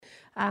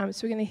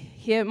So we're going to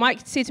hear, Mike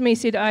said to me, he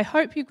said, I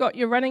hope you've got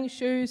your running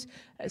shoes.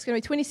 It's going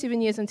to be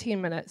 27 years and 10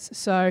 minutes.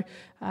 So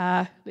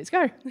let's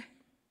go.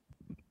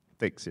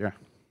 Thanks, Sarah.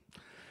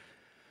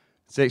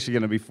 It's actually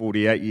going to be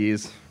 48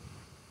 years,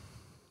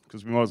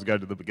 because we might as well go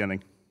to the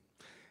beginning.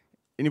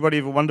 Anybody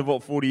ever wonder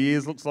what 40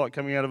 years looks like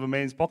coming out of a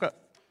man's pocket?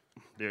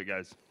 There it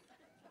goes.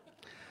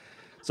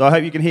 So I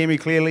hope you can hear me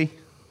clearly.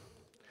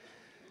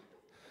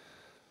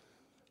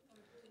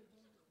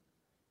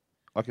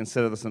 I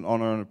consider this an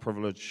honour and a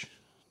privilege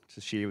to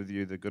share with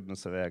you the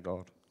goodness of our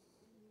God.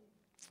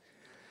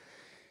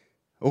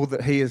 All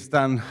that He has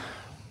done,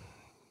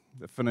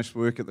 the finished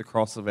work at the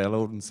cross of our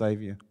Lord and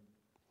Saviour,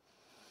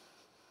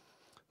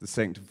 the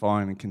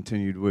sanctifying and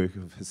continued work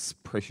of His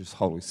precious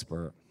Holy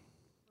Spirit.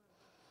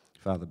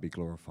 Father, be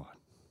glorified.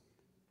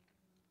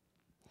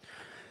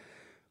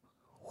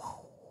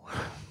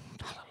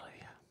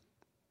 Hallelujah.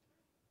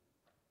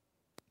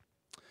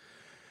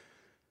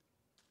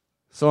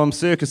 So I'm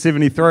circa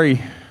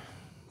 73,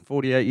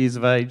 48 years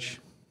of age.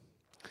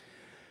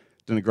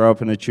 Didn't grow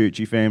up in a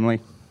churchy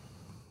family.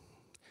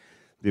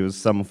 There was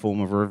some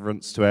form of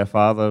reverence to our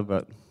Father,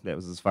 but that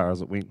was as far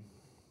as it went.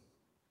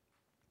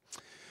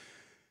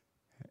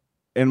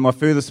 And my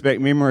furthest back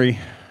memory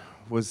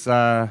was,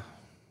 and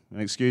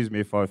excuse me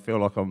if I feel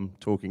like I'm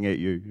talking at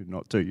you,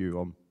 not to you,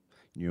 I'm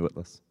new at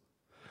this.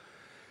 I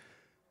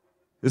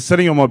was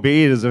sitting on my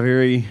bed as a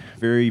very,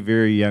 very,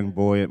 very young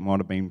boy. It might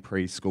have been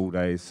preschool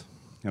days.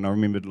 And I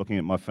remembered looking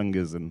at my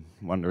fingers and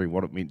wondering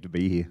what it meant to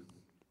be here.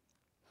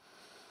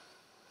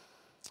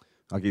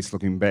 I guess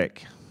looking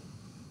back,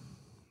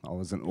 I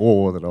was in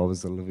awe that I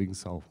was a living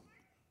soul.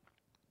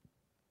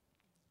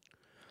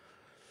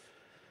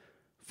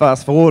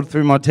 Fast forward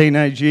through my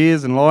teenage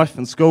years and life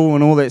and school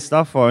and all that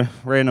stuff, I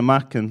ran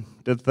amok and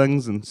did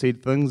things and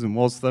said things and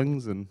was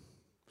things, and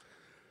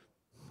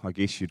I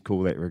guess you'd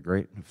call that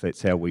regret if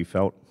that's how we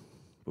felt,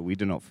 but we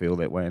did not feel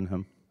that way in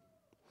Him.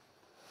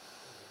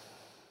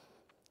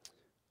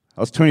 I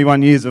was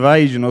 21 years of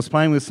age and I was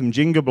playing with some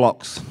Jenga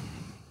blocks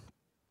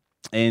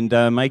and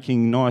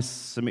making nice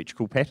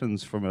symmetrical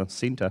patterns from a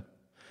centre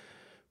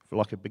for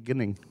like a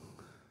beginning.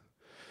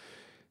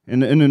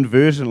 And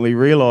inadvertently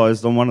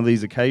realised on one of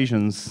these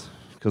occasions,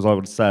 because I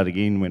would start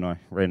again when I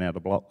ran out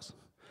of blocks,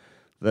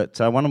 that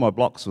one of my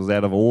blocks was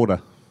out of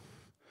order.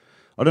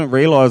 I didn't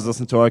realise this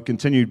until I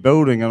continued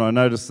building, and I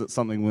noticed that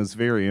something was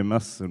very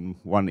amiss in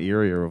one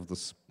area of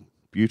this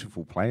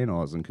beautiful plan I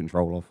was in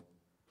control of.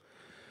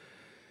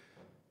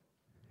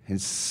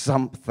 And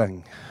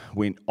something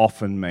went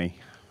off in me.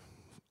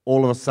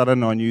 All of a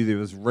sudden I knew there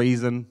was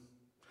reason,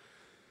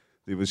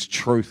 there was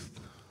truth,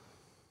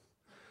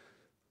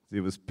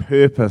 there was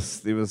purpose,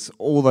 there was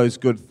all those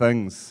good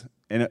things,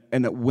 and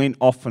it went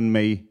off in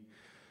me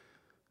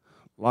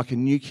like a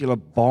nuclear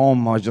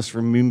bomb. I just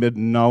remembered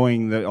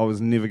knowing that I was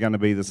never going to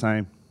be the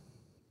same.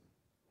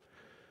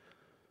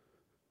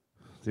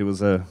 There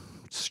was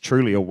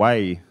truly a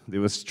way,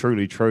 there was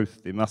truly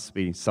truth, there must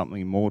be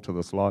something more to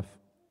this life.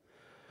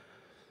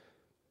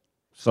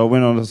 So I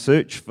went on a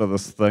search for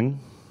this thing.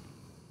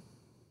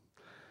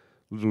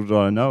 Little did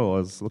I know I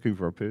was looking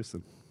for a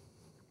person.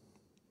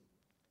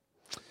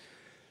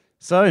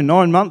 So,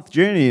 9-month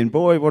journey, and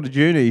boy, what a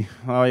journey.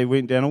 I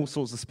went down all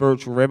sorts of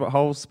spiritual rabbit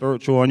holes.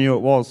 Spiritual, I knew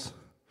it was.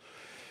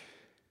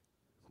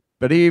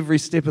 But every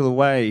step of the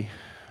way,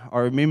 I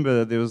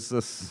remember there was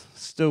this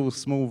still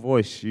small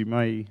voice. You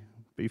may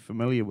be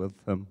familiar with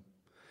him.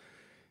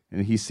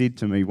 And he said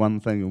to me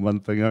one thing and one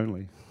thing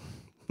only.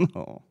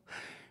 Oh,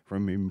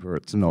 remember,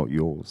 it's not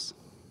yours.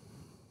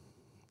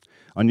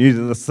 I knew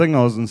that this thing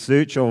I was in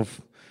search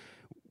of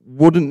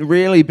wouldn't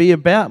really be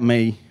about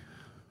me.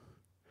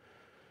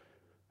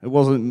 It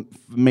wasn't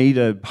for me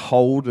to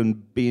hold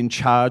and be in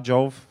charge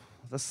of.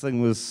 This thing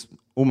was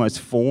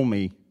almost for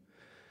me.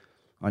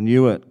 I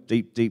knew it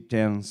deep, deep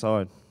down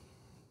inside.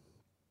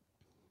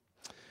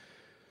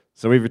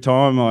 So every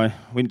time I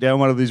went down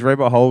one of these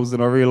rabbit holes,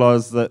 and I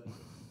realised that,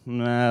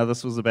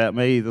 this was about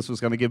me. This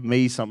was going to give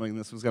me something.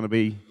 This was going to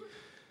be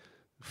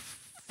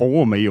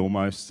for me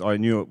almost. I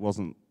knew it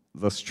wasn't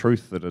this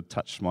truth that had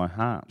touched my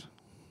heart,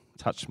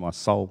 touched my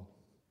soul.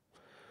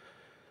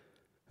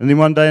 And then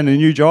one day in a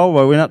new job,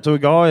 I went up to a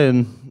guy,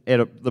 and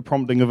at the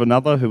prompting of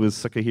another who was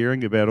sick of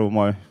hearing about all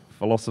my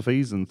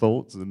philosophies and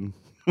thoughts and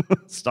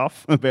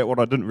stuff about what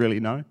I didn't really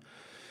know,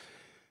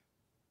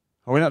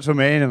 I went up to a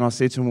man and I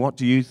said to him, "What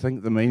do you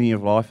think the meaning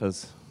of life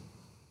is?"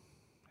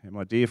 And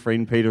my dear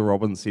friend Peter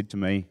Robbins said to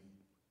me,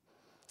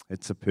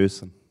 "It's a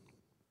person."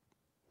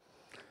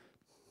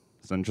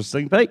 It's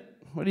interesting, Pete.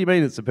 What do you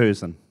mean it's a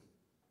person?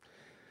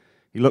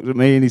 He looked at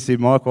me and he said,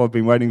 "Michael, I've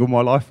been waiting all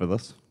my life for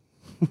this."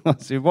 I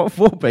said, "What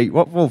for, Pete?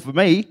 What for? For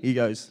me?" He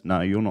goes,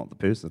 "No, you're not the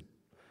person."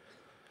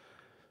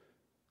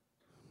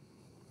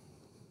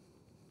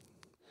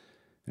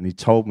 And he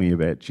told me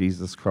about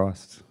Jesus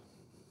Christ.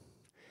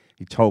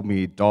 He told me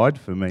He died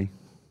for me.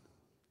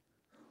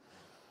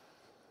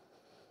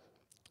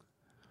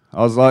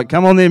 I was like,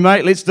 "Come on then,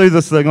 mate, let's do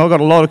this thing. I've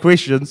got a lot of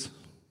questions.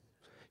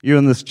 You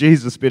and this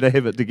Jesus better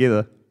have it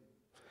together."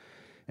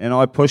 And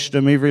I pushed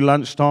him every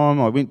lunchtime.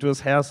 I went to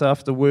his house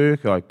after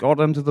work. I got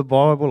into the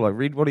Bible. I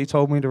read what he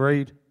told me to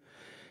read.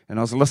 And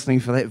I was listening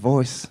for that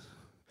voice,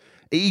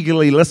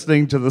 eagerly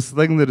listening to this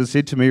thing that had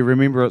said to me,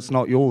 remember, it's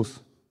not yours.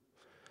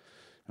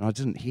 And I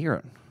didn't hear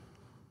it.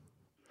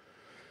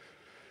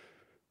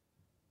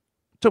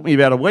 It took me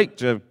about a week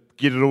to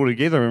get it all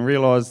together and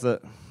realise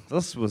that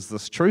this was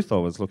this truth I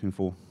was looking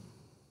for.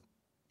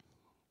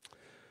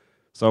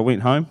 So I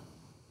went home.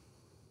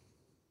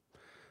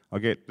 I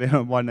get down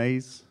on my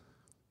knees.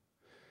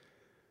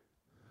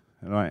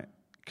 And I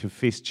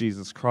confessed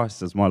Jesus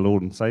Christ as my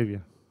Lord and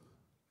Saviour.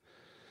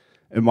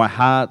 In my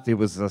heart, there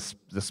was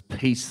this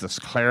peace, this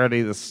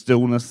clarity, this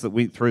stillness that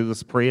went through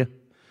this prayer.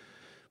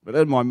 But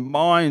in my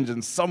mind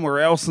and somewhere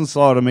else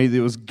inside of me,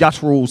 there was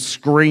guttural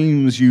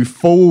screams, you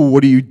fool,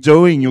 what are you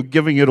doing? You're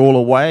giving it all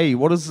away.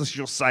 What is this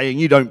you're saying?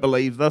 You don't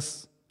believe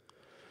this.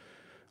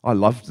 I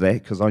loved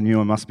that because I knew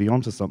I must be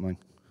onto something.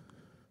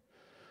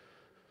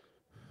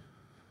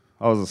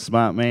 I was a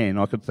smart man.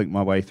 I could think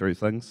my way through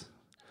things.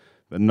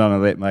 But none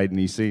of that made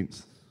any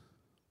sense.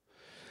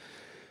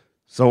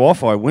 So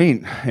off I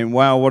went, and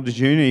wow, what did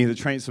you need? The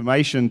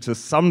transformation to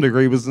some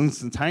degree was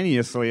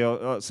instantaneous.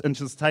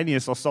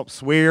 I stopped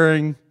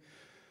swearing.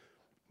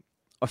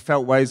 I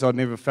felt ways I'd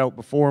never felt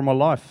before in my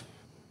life.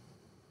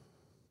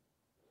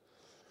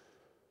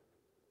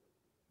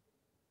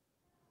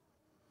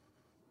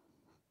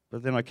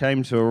 But then I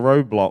came to a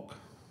roadblock.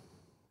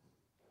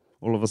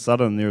 All of a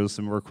sudden, there were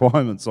some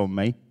requirements on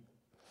me.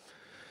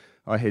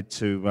 I had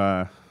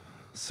to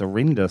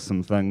surrender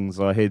some things.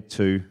 I had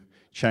to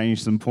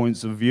change some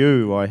points of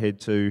view. I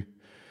had to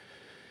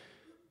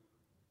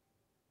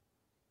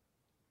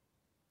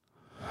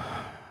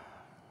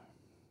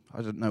I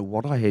didn't know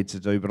what I had to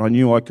do, but I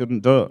knew I couldn't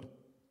do it.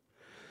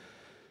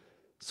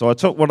 So I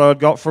took what I'd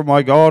got from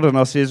my God and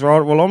I says, right,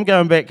 well, I'm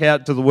going back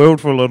out to the world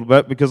for a little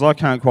bit because I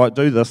can't quite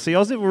do this. See, I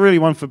was never really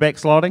one for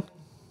backsliding.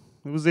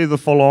 It was either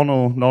full on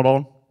or not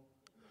on.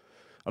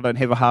 I don't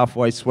have a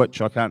halfway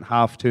switch. I can't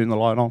half turn the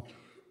light on.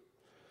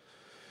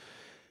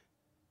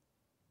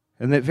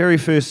 And that very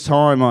first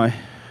time I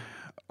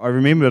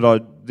remembered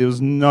there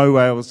was no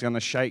way I was going to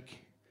shake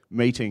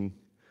meeting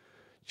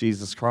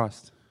Jesus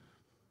Christ.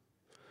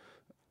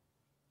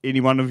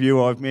 Any one of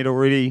you I've met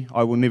already,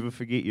 I will never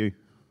forget you.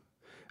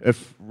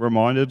 If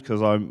reminded,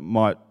 because I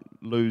might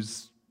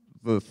lose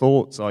the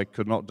thoughts, I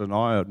could not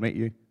deny I'd met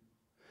you.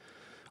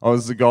 I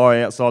was the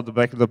guy outside the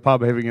back of the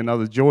pub having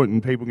another joint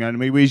and people going to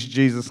me, where's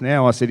Jesus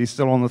now? I said, he's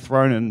still on the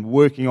throne and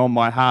working on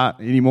my heart.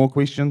 Any more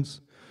questions?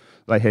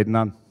 They had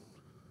none.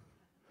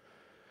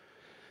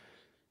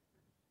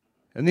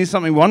 And then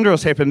something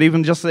wondrous happened,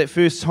 even just that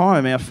first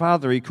time. Our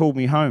Father, he called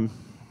me home.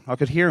 I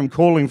could hear him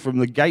calling from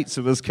the gates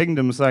of his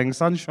kingdom saying,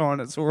 sunshine,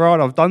 it's all right,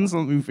 I've done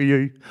something for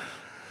you.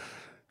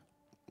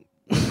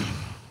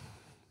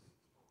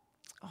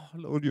 Oh,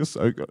 Lord, you're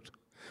so good.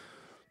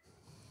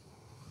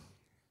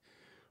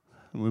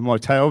 And with my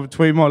tail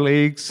between my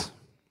legs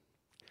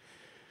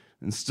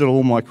and still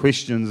all my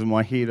questions in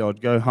my head,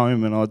 I'd go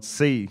home and I'd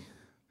see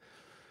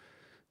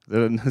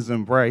that in his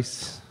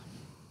embrace,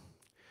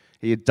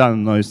 he had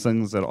done those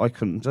things that I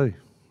couldn't do.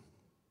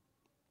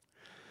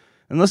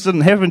 And this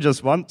didn't happen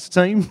just once,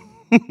 team.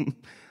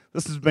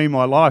 This has been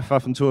my life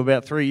up until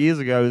about 3 years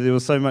ago. There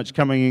was so much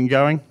coming and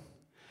going.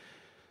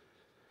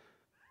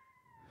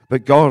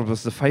 But God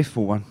was the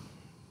faithful one.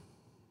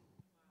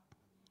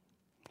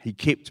 He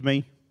kept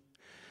me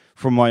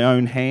from my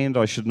own hand.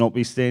 I should not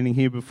be standing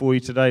here before you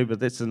today,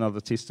 but that's another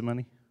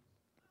testimony.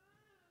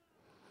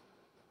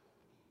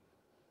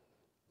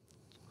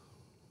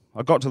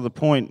 I got to the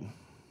point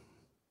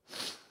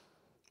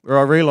where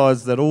I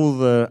realised that all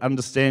the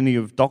understanding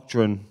of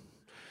doctrine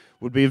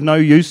would be of no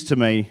use to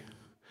me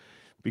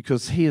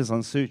because he is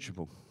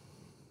unsearchable.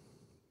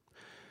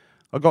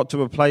 I got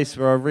to a place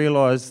where I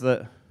realised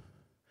that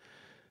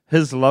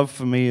his love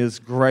for me is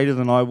greater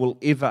than I will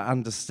ever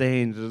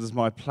understand. It is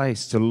my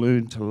place to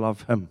learn to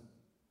love him.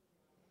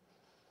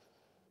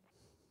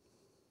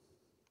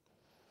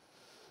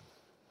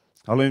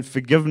 I learned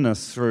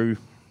forgiveness through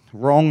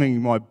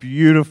wronging my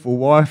beautiful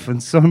wife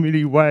in so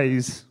many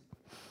ways.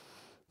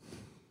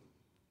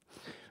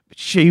 But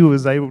she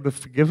was able to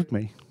forgive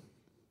me.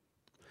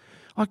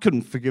 I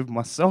couldn't forgive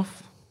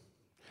myself.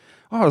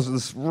 I was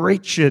this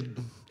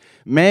wretched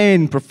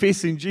man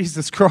professing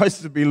Jesus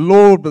Christ to be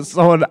Lord, but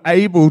so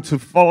unable to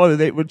follow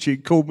that which he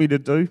called me to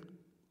do.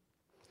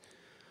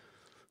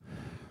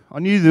 I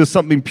knew there was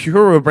something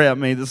pure about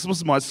me. This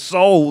was my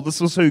soul.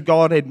 This was who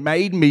God had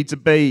made me to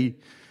be.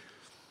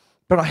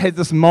 But I had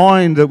this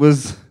mind that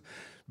was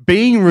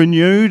being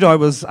renewed. I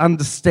was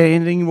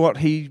understanding what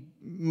he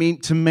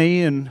meant to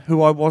me and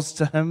who I was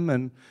to him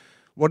and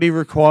what he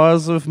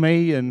requires of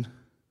me.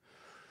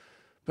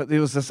 But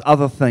there was this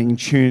other thing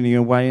churning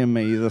away in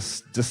me,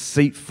 this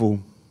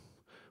deceitful,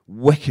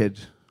 wicked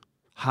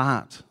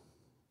heart.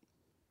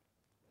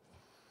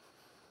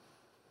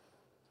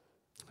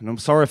 And I'm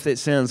sorry if that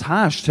sounds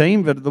harsh,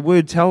 team, but the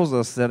word tells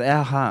us that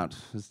our heart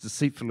is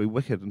deceitfully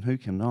wicked, and who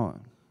can know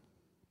it?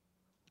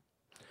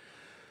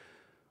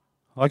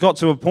 I got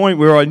to a point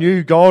where I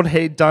knew God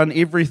had done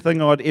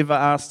everything I'd ever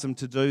asked him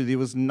to do. There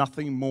was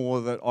nothing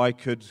more that I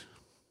could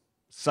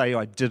say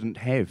I didn't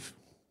have.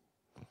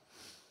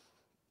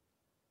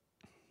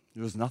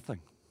 There was nothing.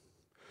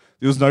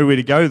 There was nowhere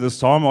to go this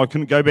time. I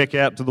couldn't go back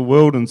out to the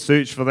world and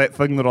search for that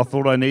thing that I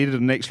thought I needed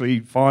and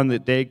actually find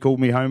that Dad called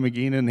me home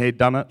again and had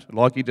done it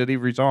like he did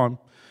every time.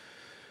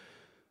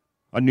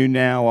 I knew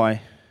now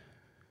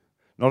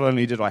not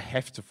only did I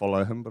have to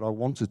follow him, but I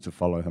wanted to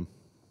follow him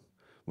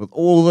with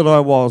all that I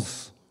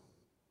was.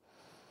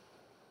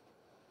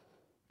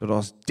 But I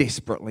was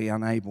desperately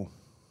unable,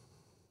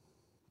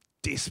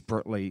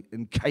 desperately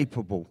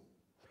incapable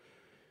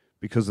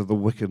because of the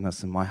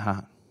wickedness in my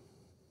heart.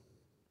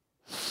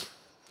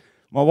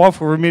 My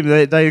wife will remember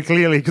that day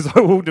clearly because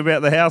I walked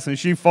about the house and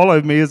she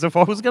followed me as if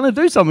I was going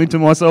to do something to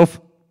myself.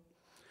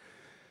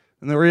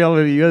 And the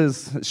reality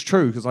is, it's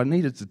true because I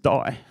needed to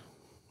die.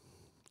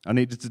 I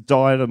needed to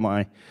die to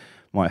my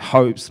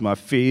hopes, my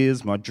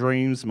fears, my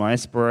dreams, my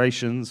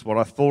aspirations, what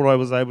I thought I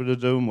was able to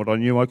do and what I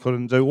knew I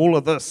couldn't do. All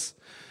of this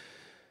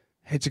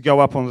had to go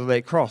up onto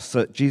that cross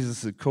that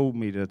Jesus had called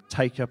me to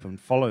take up and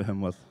follow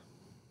him with.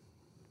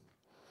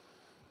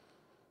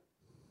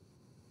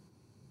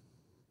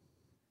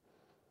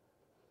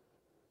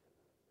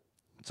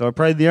 So I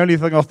prayed the only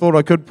thing I thought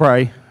I could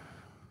pray,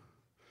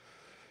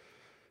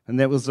 and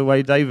that was the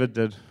way David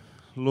did.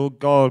 Lord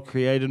God,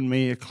 create in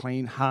me a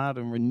clean heart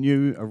and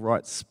renew a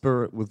right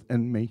spirit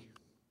within me.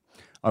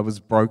 I was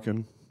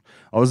broken.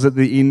 I was at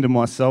the end of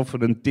myself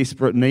and in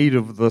desperate need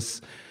of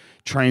this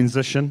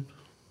transition.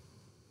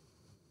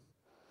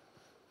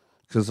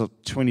 Because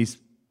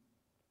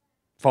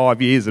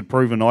 25 years had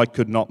proven I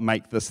could not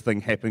make this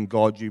thing happen.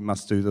 God, you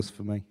must do this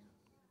for me.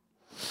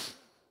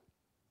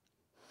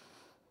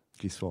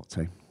 Guess what,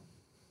 team?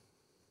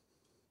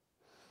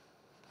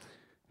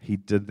 He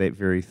did that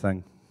very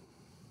thing.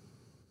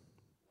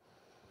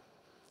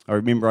 I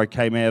remember I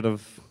came out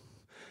of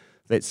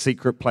that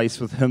secret place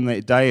with him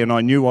that day and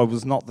I knew I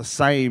was not the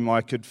same.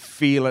 I could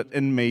feel it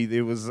in me.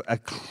 There was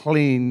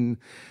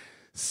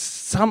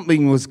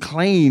something was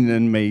clean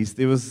in me.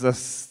 It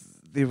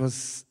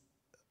was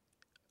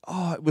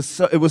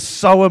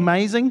so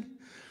amazing.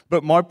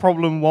 But my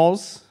problem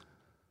was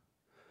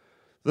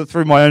that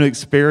through my own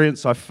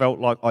experience, I felt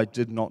like I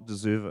did not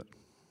deserve it.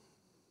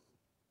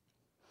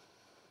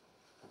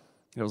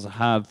 It was a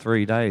hard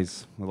 3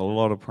 days with a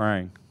lot of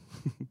praying.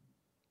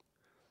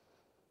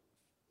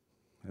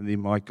 And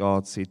then my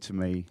God said to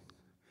me,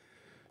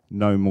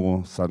 no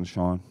more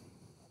sunshine.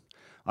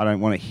 I don't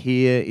want to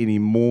hear any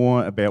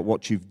more about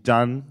what you've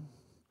done.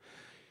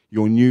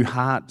 Your new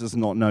heart does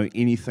not know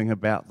anything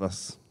about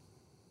this.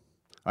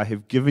 I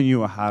have given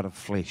you a heart of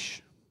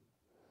flesh.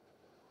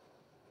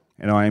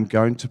 And I am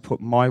going to put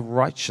my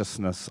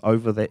righteousness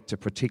over that to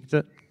protect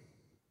it.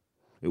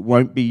 It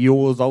won't be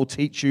yours. I'll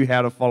teach you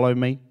how to follow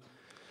me.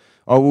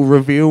 I will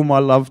reveal my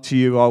love to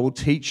you. I will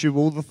teach you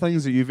all the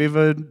things that you've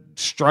ever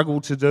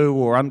struggled to do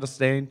or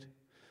understand.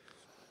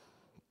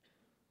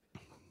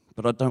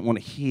 But I don't want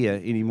to hear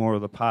any more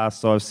of the past.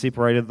 So I've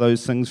separated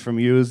those things from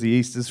you as the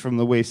east is from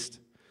the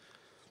west.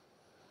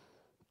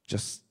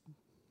 Just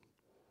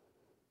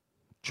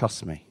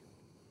trust me.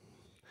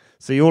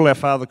 See, all our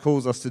Father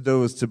calls us to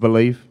do is to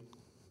believe.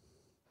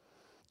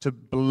 To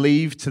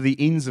believe to the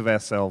ends of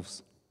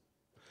ourselves.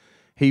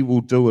 He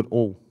will do it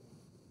all.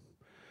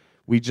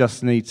 We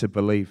just need to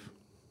believe.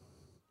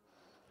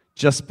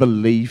 Just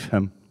believe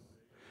him.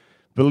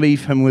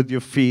 Believe him with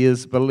your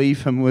fears.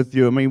 Believe him with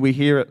you. I mean, we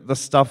hear this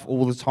stuff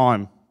all the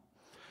time.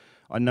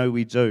 I know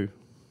we do.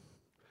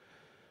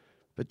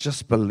 But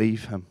just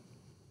believe him.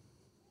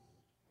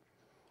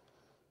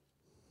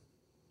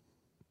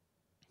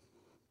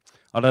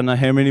 I don't know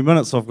how many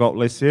minutes I've got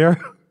left here.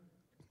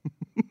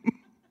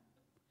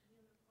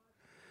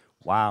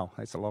 Wow,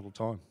 that's a lot of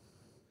time.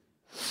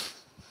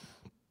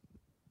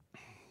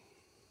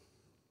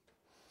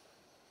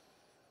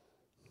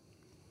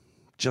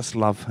 Just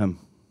love him.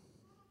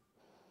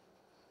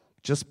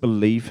 Just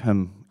believe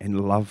him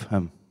and love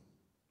him.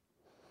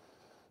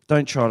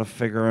 Don't try to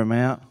figure him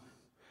out.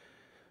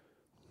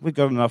 We've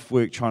got enough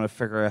work trying to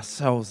figure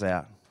ourselves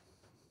out.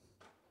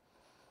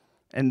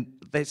 And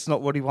that's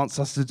not what he wants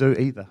us to do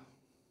either.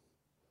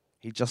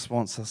 He just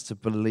wants us to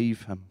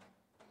believe him.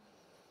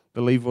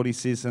 Believe what he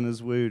says in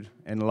his word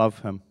and love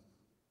him.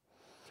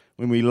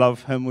 When we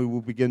love him, we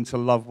will begin to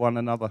love one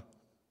another.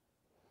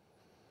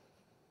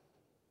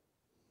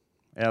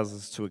 Ours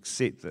is to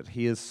accept that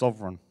he is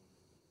sovereign,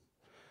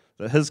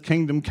 that his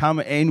kingdom come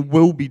and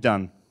will be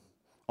done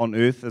on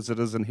earth as it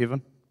is in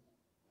heaven.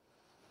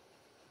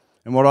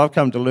 And what I've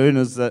come to learn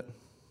is that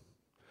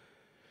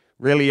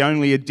really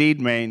only a dead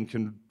man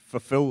can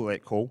fulfill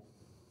that call,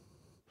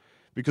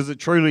 because it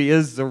truly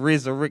is the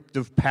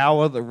resurrective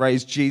power that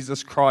raised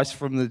Jesus Christ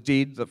from the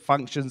dead that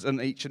functions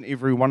in each and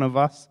every one of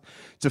us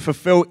to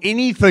fulfill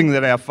anything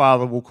that our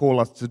Father will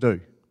call us to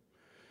do.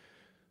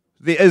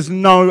 There is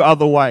no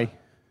other way.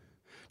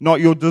 Not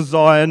your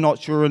desire,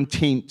 not your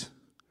intent.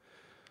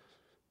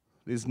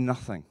 There's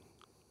nothing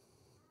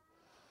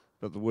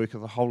but the work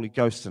of the Holy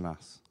Ghost in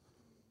us.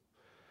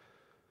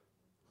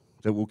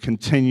 that will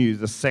continue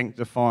the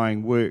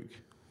sanctifying work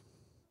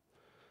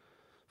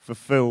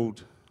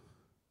fulfilled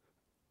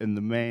in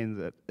the man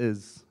that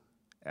is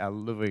our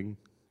living,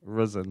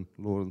 risen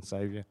Lord and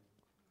Saviour.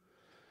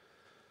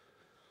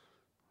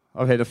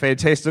 I've had a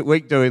fantastic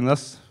week doing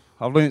this.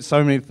 I've learned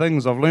so many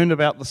things. I've learned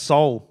about the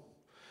soul.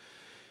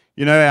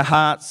 You know, our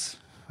hearts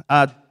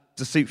are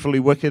deceitfully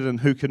wicked, and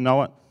who can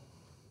know it?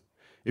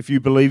 If you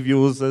believe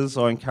yours is,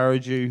 I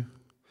encourage you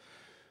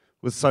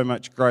with so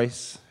much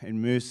grace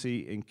and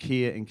mercy and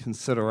care and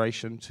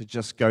consideration to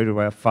just go to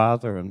our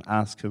Father and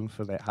ask Him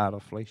for that heart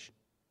of flesh.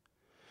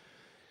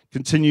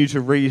 Continue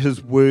to read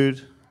His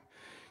Word.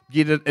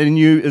 Get it in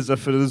you as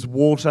if it is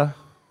water.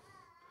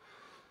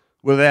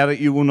 Without it,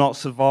 you will not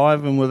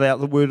survive, and without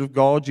the Word of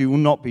God, you will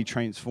not be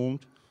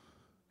transformed.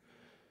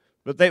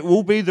 But that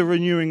will be the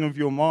renewing of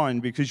your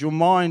mind, because your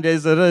mind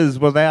as it is,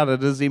 without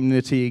it, is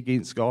enmity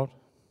against God.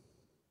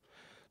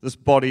 This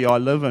body I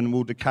live in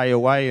will decay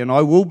away, and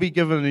I will be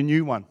given a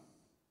new one.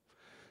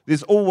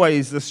 There's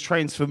always this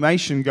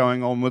transformation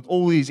going on with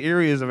all these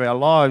areas of our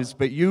lives,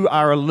 but you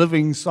are a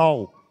living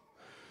soul.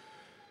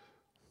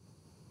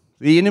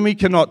 The enemy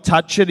cannot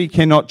touch it, he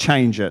cannot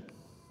change it.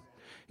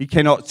 He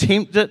cannot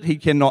tempt it, he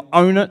cannot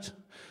own it.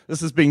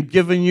 This has been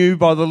given you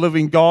by the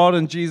living God,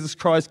 and Jesus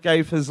Christ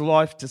gave His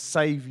life to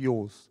save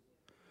yours.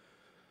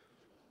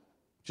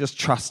 Just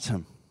trust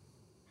Him.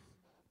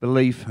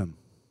 Believe Him.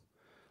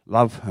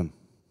 Love Him.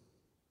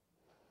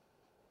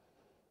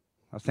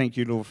 I thank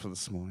you, Lord, for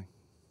this morning.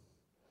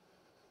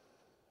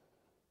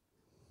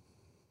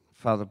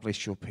 Father,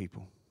 bless your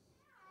people.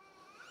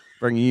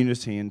 Bring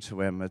unity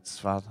into our midst,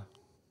 Father.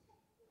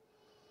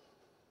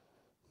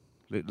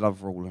 Let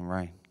love rule and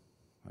reign.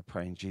 I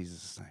pray in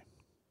Jesus' name.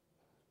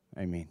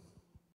 Amen.